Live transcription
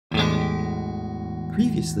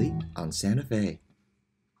Previously on Santa Fe.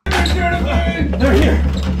 They're here!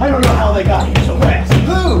 I don't know how they got here so fast.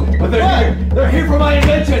 Who? But they're here! They're here for my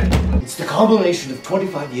invention! It's the culmination of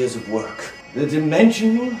 25 years of work. The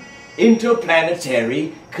Dimensional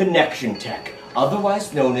Interplanetary Connection Tech,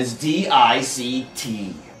 otherwise known as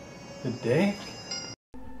DICT. The dick?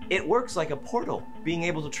 It works like a portal, being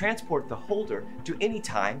able to transport the holder to any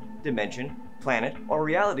time, dimension, planet, or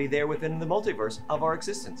reality there within the multiverse of our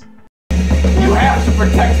existence. You have to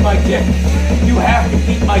protect my dick. You have to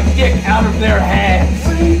keep my dick out of their hands.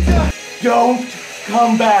 Don't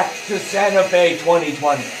come back to Santa Fe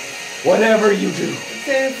 2020. Whatever you do.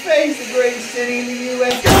 Santa Fe's the greatest city in the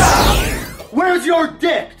U.S. Where's your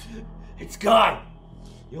dick? It's gone.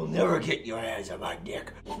 You'll never get your hands on my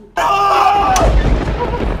dick.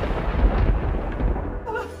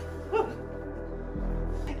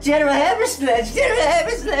 General Hammersledge!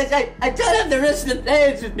 I don't have the rest of the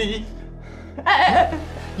plans with me.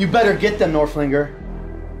 You better get them, Nerflinger.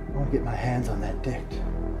 I want to get my hands on that dick.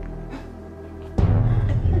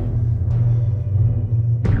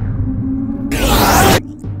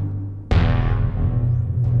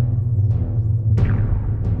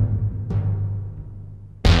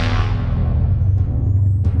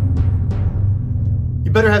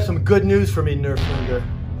 You better have some good news for me, Nerflinger.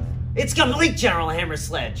 It's complete, General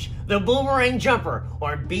Hammersledge, the Boomerang Jumper,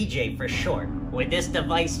 or BJ for short. With this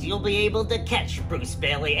device, you'll be able to catch Bruce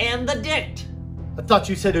Bailey and the Dict. I thought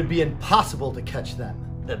you said it would be impossible to catch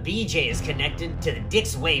them. The BJ is connected to the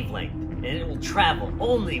Dict's wavelength, and it will travel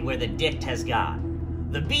only where the Dict has gone.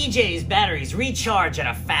 The BJ's batteries recharge at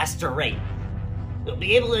a faster rate. You'll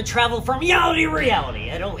be able to travel from reality to reality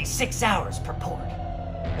at only 6 hours per port.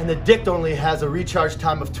 And the Dict only has a recharge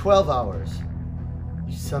time of 12 hours.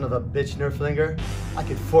 You son of a bitch, Nerflinger. I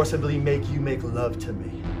could forcibly make you make love to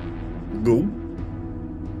me. Go.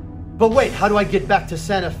 But wait, how do I get back to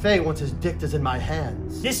Santa Fe once his dick is in my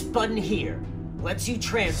hands? This button here lets you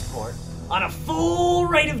transport on a full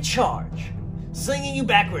rate of charge, slinging you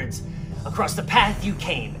backwards across the path you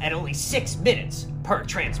came at only 6 minutes per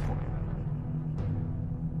transport.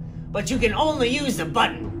 But you can only use the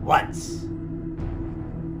button once.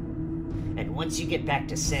 And once you get back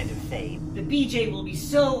to Santa Fe, the BJ will be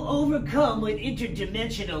so overcome with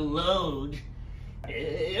interdimensional load,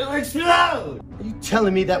 it'll explode! Are you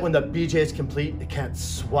telling me that when the BJ is complete, it can't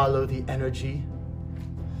swallow the energy?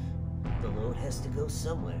 The load has to go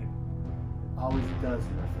somewhere. Always does,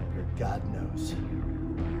 Nerflinger. God knows.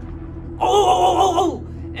 Oh!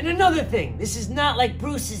 And another thing, this is not like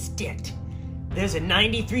Bruce's Dict. There's a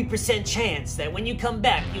 93% chance that when you come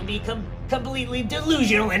back, you'll become completely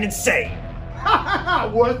delusional and insane.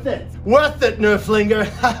 Worth it! Worth it, Nerflinger!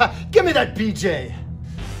 Give me that BJ!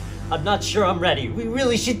 I'm not sure I'm ready. We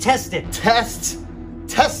really should test it. Test?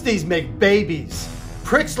 Testes make babies.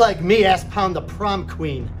 Pricks like me ass pound the prom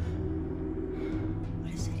queen.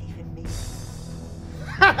 What does that even mean?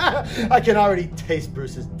 I can already taste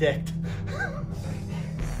Bruce's dick.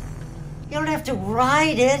 You don't have to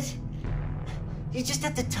ride it. You just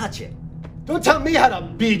have to touch it. Don't tell me how to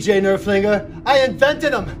BJ, Nerflinger. I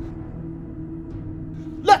invented them.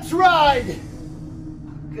 Let's ride!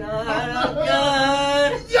 God, oh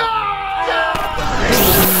God! Yeah!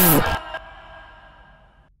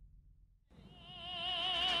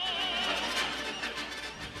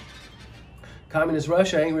 Communist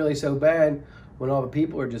Russia ain't really so bad when all the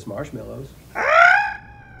people are just marshmallows.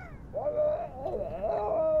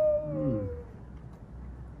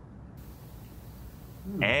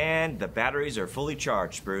 And the batteries are fully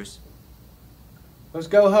charged, Bruce. Let's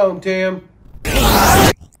go home, Tim.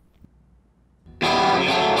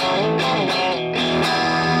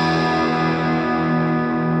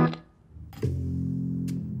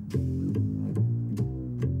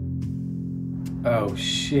 Oh,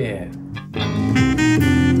 shit.